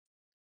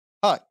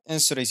Hi, in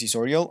today's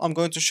tutorial, I'm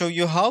going to show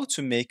you how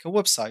to make a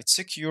website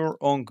secure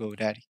on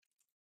GoDaddy.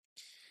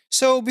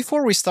 So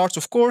before we start,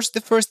 of course,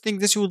 the first thing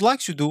that you would like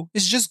to do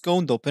is just go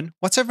and open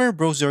whatever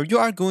browser you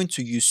are going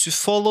to use to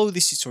follow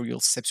this tutorial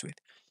steps with.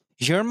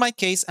 Here in my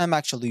case, I'm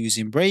actually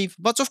using Brave,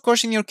 but of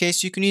course in your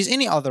case, you can use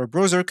any other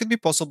browser could be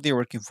possibly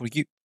working for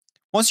you.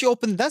 Once you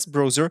open that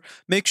browser,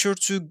 make sure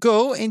to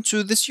go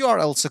into this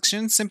URL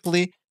section,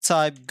 simply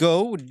type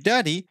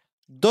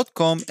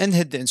godaddy.com and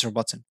hit the enter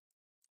button.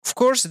 Of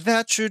course,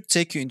 that should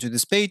take you into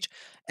this page.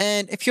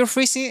 And if you're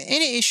facing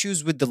any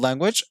issues with the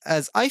language,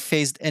 as I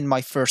faced in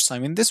my first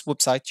time in this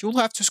website, you'll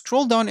have to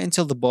scroll down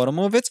until the bottom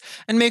of it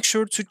and make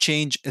sure to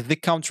change the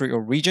country or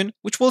region,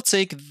 which will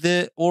change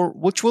the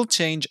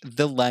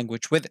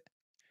language with it.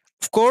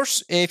 Of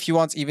course, if you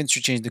want even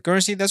to change the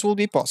currency, that will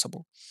be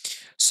possible.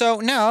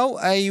 So now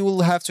you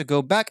will have to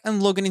go back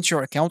and log in into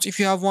your account if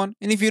you have one.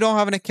 And if you don't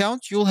have an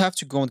account, you'll have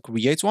to go and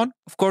create one.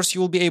 Of course,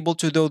 you will be able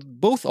to do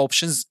both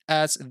options.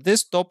 At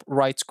this top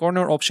right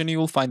corner option, you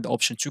will find the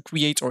option to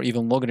create or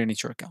even log in into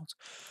your account.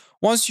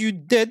 Once you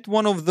did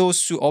one of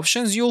those two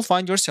options, you'll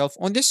find yourself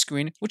on this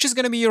screen, which is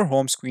going to be your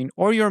home screen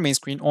or your main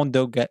screen on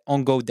the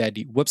on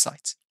GoDaddy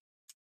website.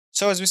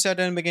 So as we said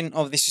in the beginning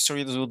of this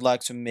tutorial, we would like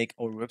to make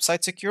our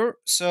website secure.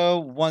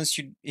 So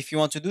if you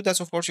want to do that,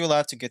 of course, you'll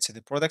have to get to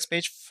the products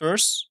page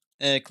first.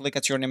 Click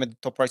at your name at the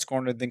top right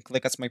corner, then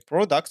click at my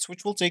products,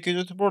 which will take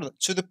you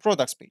to the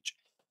products page.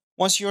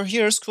 Once you're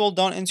here, scroll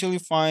down until you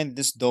find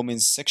this domain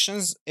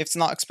sections. If it's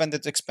not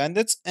expanded, expand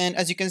it. And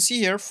as you can see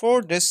here,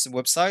 for this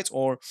website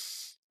or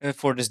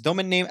for this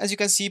domain name, as you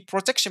can see,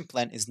 protection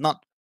plan is none.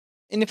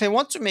 And if I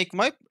want to make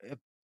my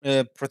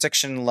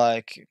protection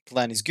like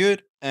plan is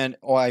good and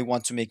or I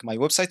want to make my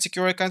website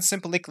secure, I can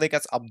simply click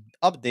at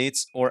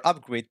updates or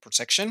upgrade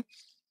protection.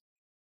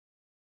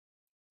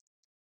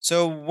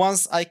 So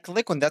once I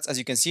click on that, as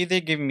you can see, they're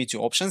giving me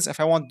two options. If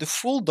I want the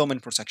full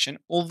domain protection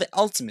or the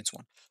ultimate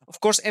one. Of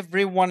course,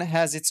 everyone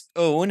has its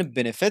own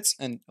benefits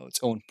and its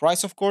own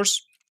price, of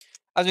course.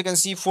 As you can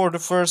see, for the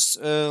first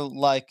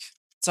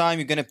time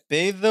you're gonna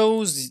pay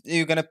those,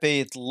 you're gonna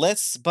pay it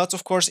less. But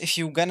of course, if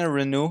you're gonna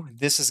renew,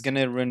 this is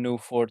gonna renew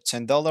for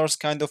 $10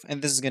 kind of,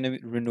 and this is gonna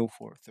renew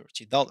for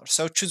 $30.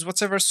 So choose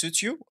whatever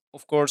suits you.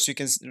 Of course, you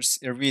can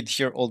read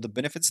here all the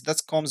benefits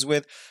that comes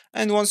with,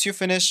 and once you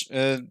finish,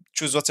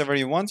 choose whatever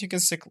you want. You can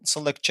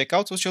select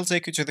checkout, which will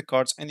take you to the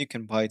cards, and you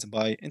can buy it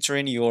by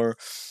entering your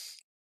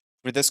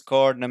credit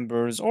card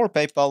numbers or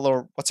PayPal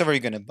or whatever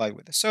you're gonna buy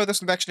with it. So this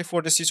will be actually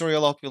for this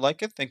tutorial. I hope you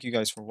like it. Thank you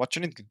guys for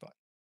watching it. Goodbye.